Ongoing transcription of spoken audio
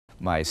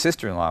my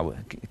sister-in-law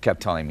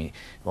kept telling me,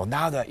 well,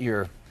 now that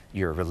you're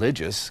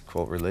religious,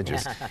 quote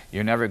religious,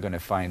 you're never going to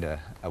find a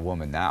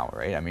woman now,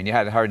 right? I mean, you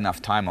had a hard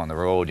enough time on the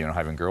road, you know,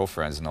 having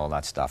girlfriends and all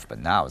that stuff, but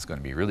now it's going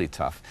to be really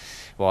tough.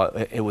 Well,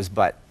 it was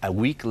but a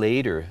week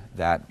later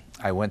that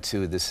I went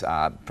to this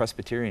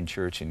Presbyterian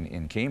church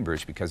in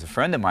Cambridge because a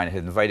friend of mine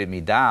had invited me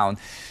down.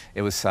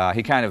 It was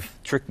he kind of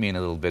tricked me in a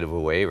little bit of a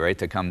way, right,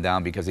 to come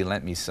down because he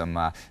lent me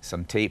some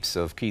tapes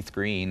of Keith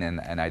Green,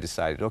 and I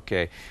decided,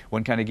 okay,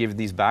 when can I give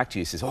these back to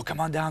you? He says, oh, come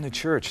on down to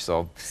church.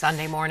 So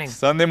Sunday morning.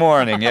 Sunday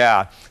morning,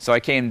 yeah. So I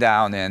came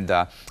down, and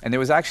there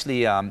was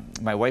actually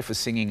my wife was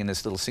singing in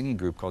this little singing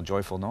group called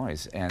Joyful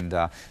Noise, and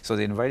so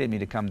they invited me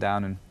to come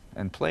down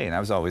and play, and I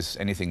was always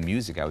anything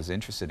music I was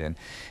interested in,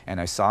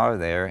 and I saw her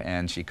there,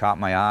 and she caught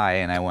my eye,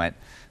 and I went,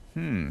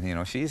 you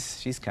know,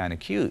 she's kind of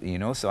cute, you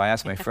know. So I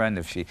asked my friend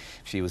if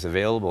she was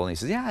available, and he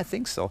says, yeah, I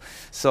think so.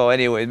 So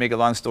anyway, to make a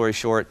long story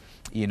short,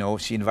 you know,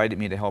 she invited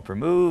me to help her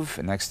move,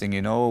 and next thing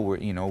you know,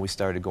 we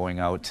started going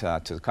out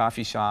to the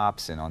coffee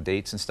shops and on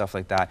dates and stuff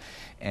like that,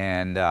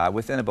 and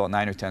within about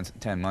 9 or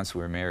 10 months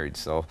we were married.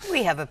 So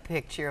we have a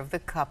picture of the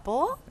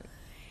couple.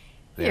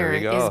 There we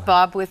go. Here is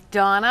Bob with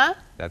Donna.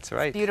 That's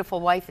right. His beautiful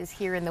wife is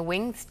here in the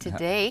wings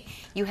today.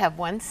 You have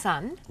one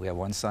son. We have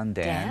one son,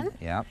 Dan.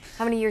 Yeah.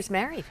 How many years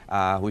married?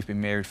 We've been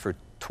married for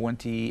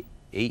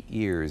 28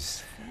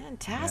 years.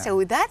 Fantastic. Yeah.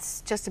 Well,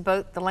 that's just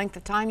about the length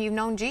of time you've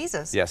known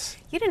Jesus. Yes.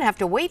 You didn't have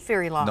to wait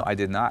very long. No, I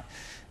did not.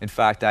 In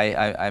fact,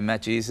 I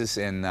met Jesus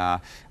in, I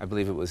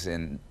believe it was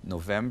in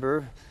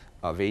November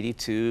of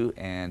 '82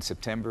 and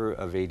September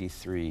of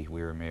 '83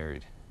 we were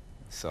married.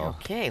 So.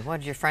 Okay, what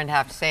did your friend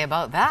have to say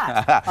about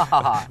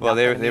that? Well,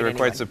 they were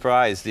quite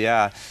surprised,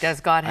 yeah.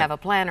 Does God have a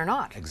plan or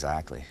not?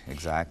 Exactly,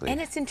 exactly.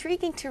 And it's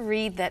intriguing to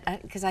read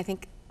that, because I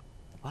think,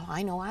 well,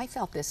 I know I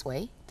felt this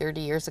way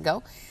 30 years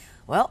ago.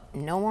 Well,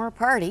 no more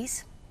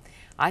parties.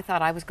 I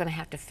thought I was going to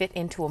have to fit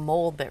into a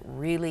mold that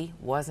really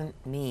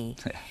wasn't me.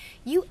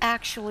 You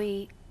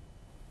actually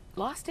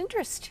lost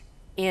interest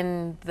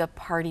in the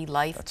party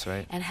life. That's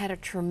right. And had a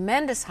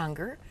tremendous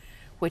hunger,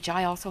 which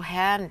I also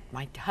had, and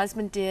my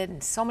husband did,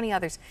 and so many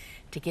others,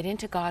 to get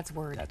into God's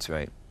Word. That's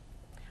right.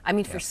 I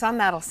mean, for some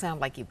that'll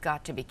sound like you've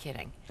got to be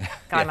kidding.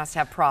 God must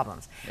have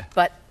problems.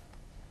 But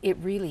it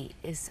really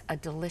is a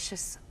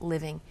delicious,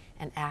 living,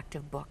 and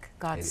active book.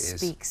 God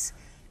speaks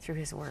through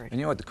His Word.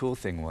 And you know what the cool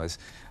thing was?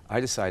 I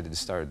decided to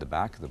start at the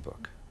back of the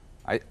book.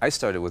 I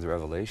started with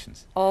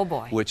Revelations. Oh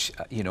boy. Which,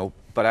 you know,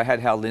 but I had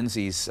Hal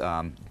Lindsey's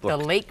book. The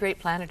Late Great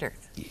Planet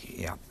Earth.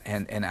 Yeah,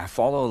 and I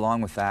followed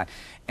along with that,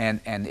 and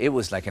it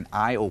was like an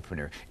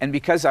eye-opener. And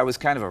because I was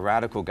kind of a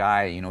radical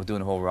guy, you know, doing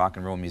the whole rock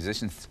and roll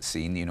musician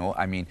scene, you know,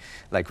 I mean,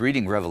 like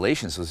reading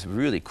Revelations was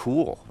really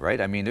cool,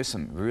 right? I mean, there's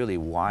some really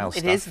wild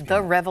stuff. It is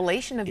the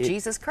revelation of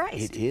Jesus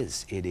Christ.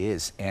 It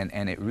is,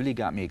 and it really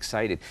got me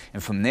excited.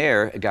 And from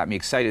there, it got me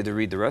excited to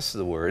read the rest of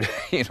the Word,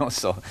 you know,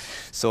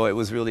 so it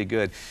was really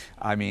good.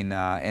 I mean,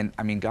 and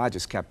I mean, God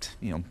just kept,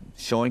 you know,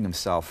 showing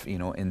Himself, you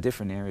know, in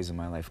different areas of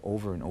my life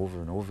over and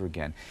over and over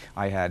again.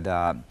 I had,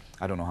 I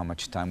don't know how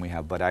much time we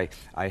have, but I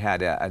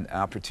had an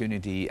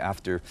opportunity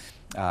after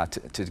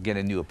to get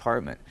a new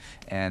apartment,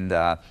 and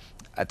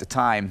at the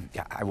time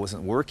I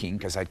wasn't working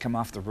because I'd come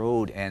off the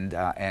road, and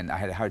I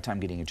had a hard time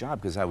getting a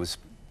job because I was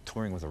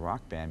touring with a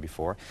rock band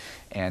before,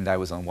 and I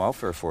was on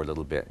welfare for a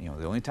little bit, you know,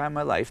 the only time in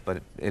my life,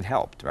 but it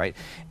helped, right?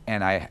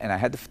 And I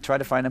had to try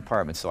to find an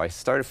apartment, so I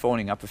started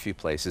phoning up a few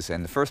places,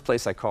 and the first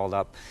place I called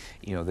up,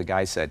 you know, the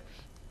guy said,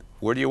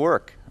 "Where do you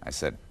work?" I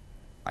said,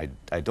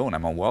 I don't,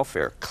 I'm on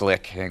welfare.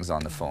 Click, hangs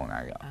on the phone.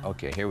 I go,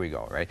 okay, here we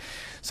go, right?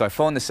 So I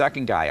phoned the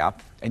second guy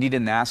up, and he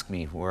didn't ask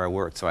me where I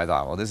worked, so I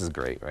thought, well, this is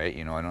great, right?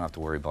 You know, I don't have to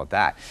worry about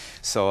that.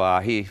 So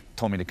he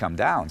told me to come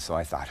down, so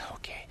I thought,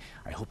 okay,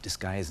 I hope this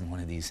guy isn't one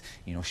of these,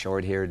 you know,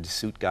 short-haired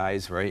suit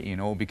guys, right? You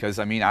know, because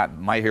I mean,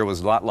 my hair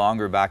was a lot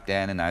longer back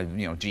then, and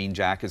you know, jean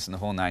jackets and the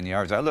whole 9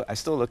 yards. I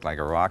still looked like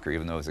a rocker,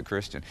 even though I was a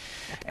Christian.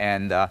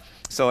 And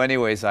so,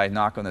 anyways, I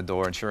knock on the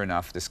door, and sure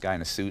enough, this guy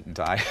in a suit and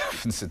tie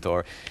opens the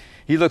door.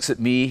 He looks at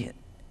me,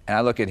 and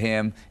I look at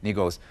him, and he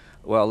goes,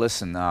 "Well,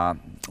 listen,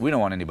 we don't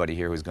want anybody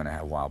here who's going to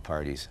have wild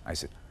parties." I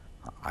said,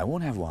 "I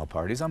won't have wild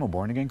parties. I'm a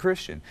born-again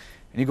Christian."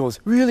 And he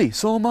goes, "Really?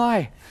 So am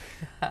I."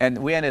 And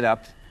we ended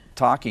up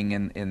talking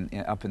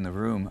up in the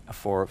room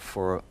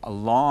for a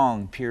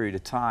long period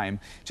of time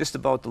just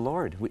about the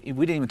Lord. We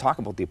didn't even talk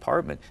about the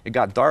apartment. It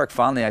got dark.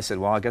 Finally, I said,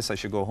 "Well, I guess I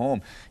should go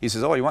home." He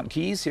says, "Oh, you want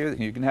keys? Here,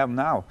 you can have them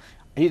now."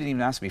 He didn't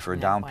even ask me for a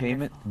down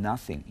payment,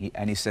 nothing.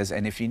 And he says,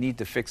 "And if you need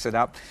to fix it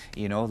up,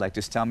 you know, like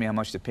just tell me how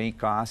much the paint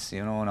costs,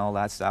 you know, and all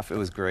that stuff." It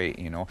was great,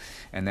 you know.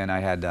 And then I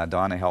had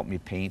Donna help me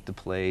paint the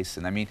place.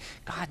 And I mean,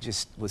 God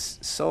just was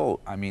so,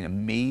 I mean,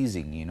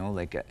 amazing, you know,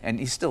 like, and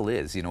He still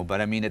is, you know.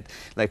 But I mean,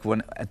 like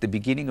when at the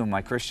beginning of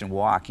my Christian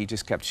walk, He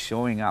just kept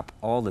showing up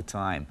all the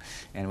time.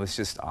 And it was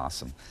just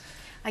awesome.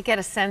 I get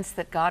a sense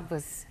that God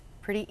was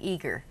pretty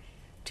eager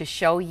to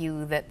show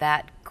you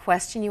that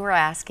question you were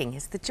asking,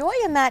 is the joy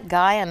in that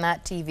guy on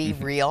that TV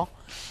real?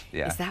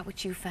 Yeah. Is that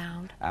what you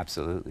found?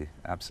 Absolutely,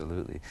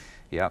 absolutely.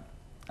 Yep.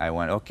 I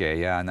went, okay,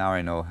 yeah, now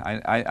I know.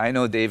 I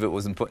know David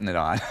wasn't putting it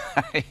on.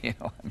 You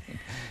know, I mean,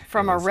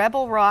 From a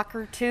rebel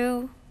rocker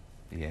to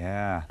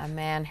yeah, a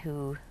man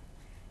who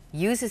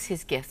uses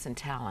his gifts and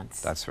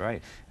talents. that's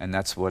right. And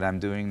that's what I'm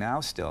doing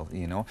now still,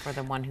 you know. For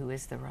the one who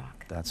is the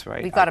rock. That's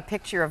right. We've got a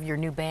picture of your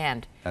new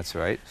band. That's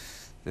right.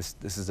 This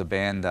is a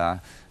band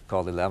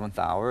called 11th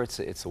Hour.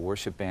 It's a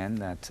worship band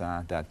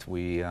that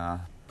we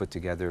put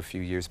together a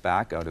few years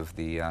back out of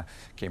the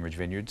Cambridge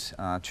Vineyards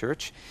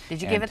Church.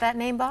 Did you give it that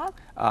name, Bob?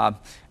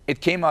 It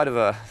came out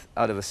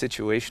of a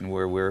situation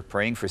where we were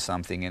praying for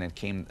something, and it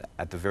came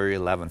at the very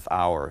 11th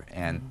hour.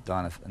 And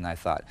Donna and I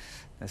thought,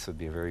 this would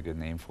be a very good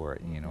name for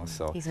it, you know.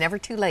 So he's never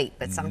too late,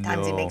 but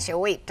sometimes he makes you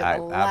wait till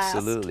the last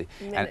absolutely.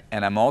 minute.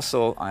 And I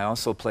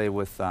also play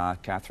with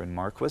Catherine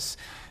Marquis,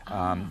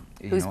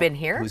 who's been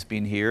here? Who's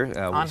been here?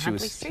 On she Huntley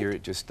was Street? here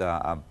just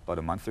about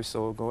a month or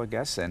so ago, I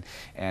guess.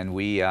 And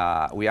we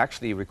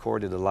actually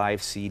recorded a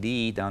live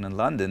CD down in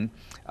London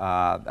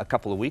a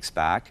couple of weeks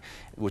back,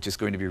 which is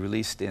going to be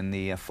released in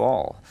the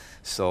fall.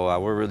 So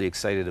we're really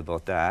excited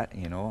about that.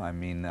 You know, I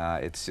mean,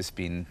 it's just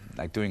been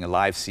like doing a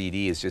live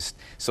CD is just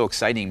so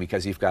exciting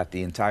because you've got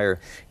the entire,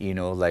 you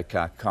know, like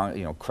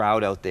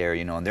crowd out there,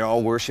 you know, and they're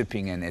all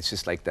worshiping, and it's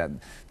just like that.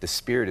 The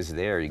spirit is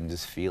there. You can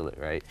just feel it,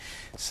 right?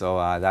 So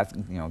that,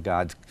 you know,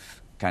 God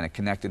kind of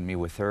connected me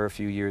with her a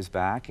few years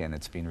back, and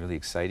it's been really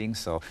exciting.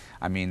 So,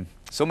 I mean,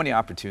 so many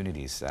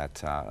opportunities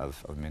that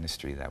of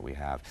ministry that we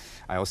have.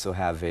 I also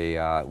have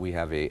we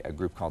have a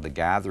group called The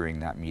Gathering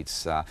that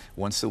meets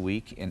once a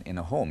week in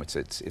a home.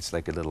 It's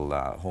like a little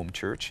home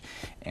church,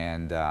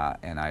 and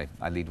I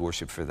lead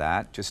worship for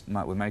that just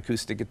with my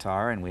acoustic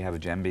guitar, and we have a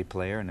djembe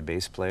player and a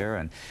bass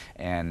player,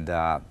 and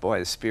boy,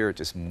 the Spirit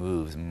just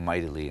moves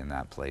mightily in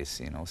that place,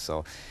 you know.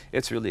 So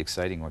it's really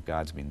exciting what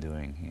God's been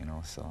doing, you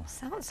know. So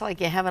sounds like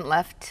you haven't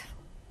left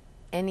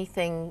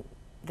anything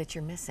that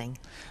you're missing.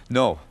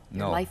 No.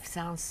 Your life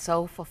sounds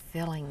so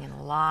fulfilling and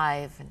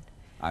alive. And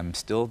I'm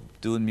still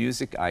doing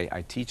music.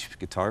 I teach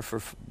guitar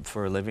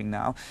for a living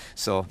now,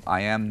 so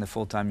I am the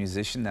full-time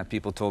musician that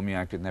people told me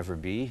I could never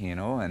be, you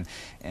know,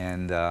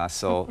 and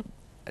so.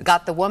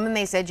 Got the woman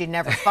they said you'd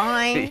never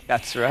find.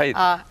 That's right.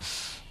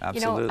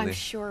 Absolutely. You know, I'm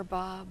sure,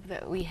 Bob,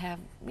 that we have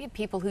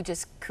people who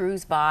just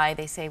cruise by.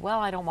 They say,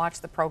 well, I don't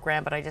watch the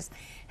program, but I just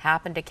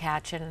happen to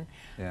catch it. And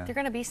there are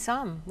going to be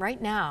some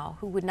right now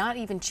who would not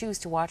even choose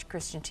to watch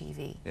Christian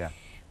TV. Yeah.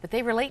 But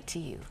they relate to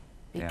you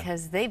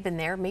because they've been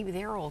there. Maybe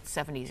they're old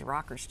 70s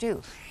rockers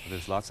too.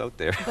 There's lots out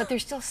there. But they're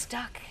still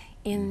stuck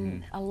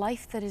in a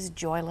life that is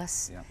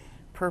joyless,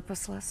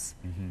 purposeless.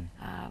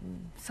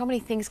 So many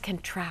things can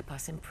trap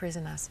us,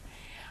 imprison us.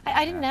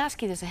 I didn't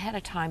ask you this ahead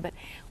of time, but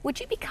would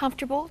you be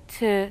comfortable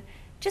to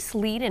just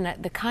lead in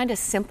the kind of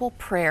simple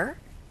prayer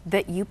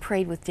that you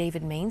prayed with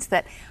David Maines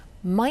that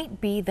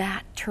might be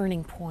that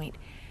turning point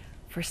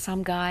for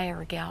some guy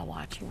or a gal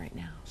watching right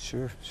now?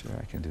 Sure,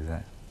 I can do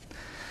that.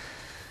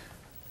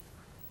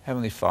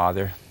 Heavenly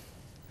Father,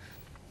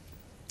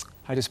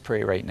 I just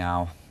pray right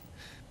now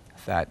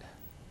that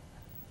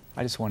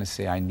I just want to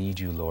say I need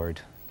you,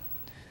 Lord.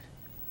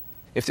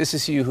 If this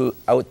is you who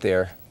out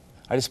there,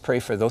 I just pray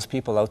for those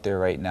people out there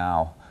right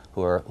now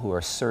who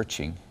are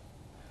searching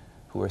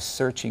for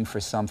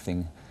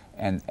something,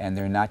 and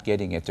they're not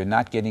getting it. They're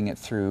not getting it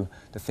through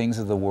the things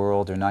of the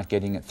world. They're not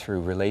getting it through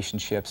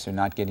relationships. They're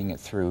not getting it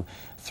through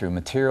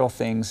material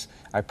things.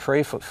 I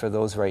pray for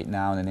those right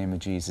now in the name of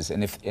Jesus.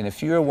 And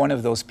if you're one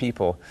of those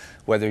people,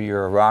 whether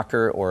you're a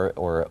rocker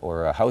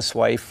or a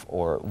housewife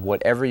or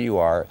whatever you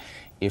are,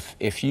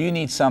 if you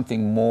need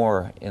something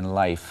more in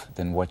life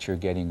than what you're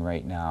getting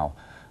right now,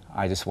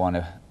 I just want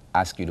to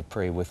ask you to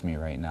pray with me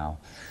right now.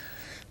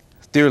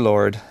 Dear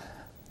Lord,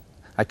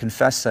 I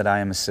confess that I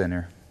am a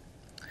sinner.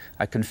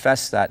 I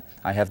confess that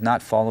I have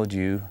not followed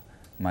you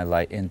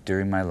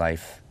during my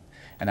life.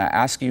 And I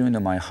ask you into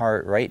my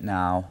heart right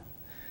now.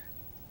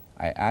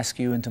 I ask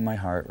you into my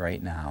heart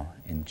right now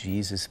in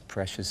Jesus'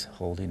 precious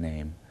holy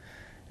name.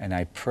 And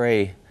I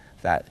pray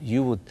that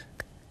you will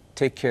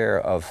take care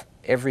of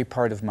every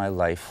part of my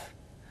life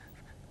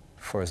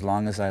for as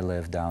long as I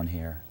live down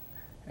here.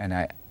 And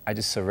I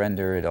just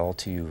surrender it all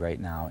to you right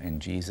now in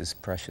Jesus'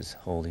 precious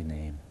holy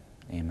name.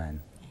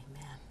 Amen.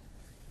 Amen.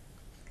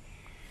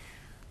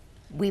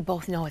 We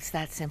both know it's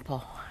that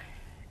simple.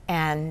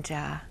 And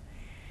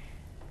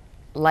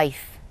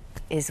life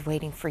is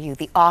waiting for you.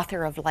 The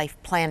author of life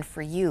planned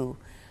for you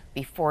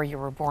before you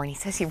were born. He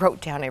says he wrote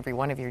down every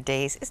one of your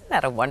days. Isn't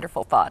that a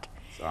wonderful thought?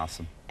 It's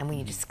awesome. And when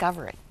you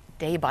discover it,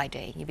 day by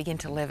day, you begin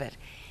to live it.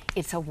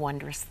 It's a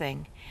wondrous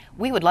thing.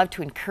 We would love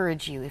to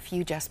encourage you if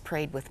you just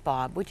prayed with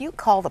Bob. Would you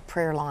call the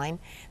prayer line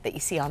that you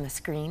see on the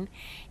screen?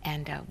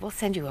 And we'll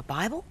send you a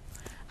Bible,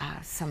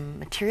 some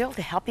material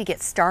to help you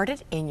get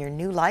started in your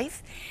new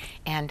life.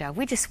 And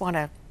we just want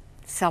to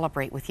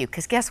celebrate with you.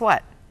 Because guess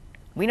what?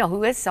 We know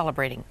who is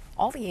celebrating.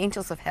 All the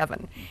angels of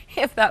heaven,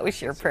 if that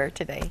was your prayer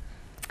today.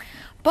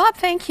 Bob,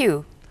 thank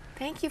you.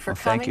 Thank you for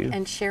coming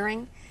and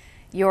sharing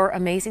your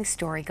amazing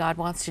story. God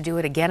wants to do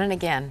it again and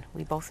again.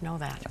 We both know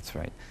that. That's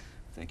right.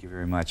 Thank you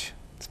very much.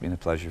 It's been a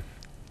pleasure.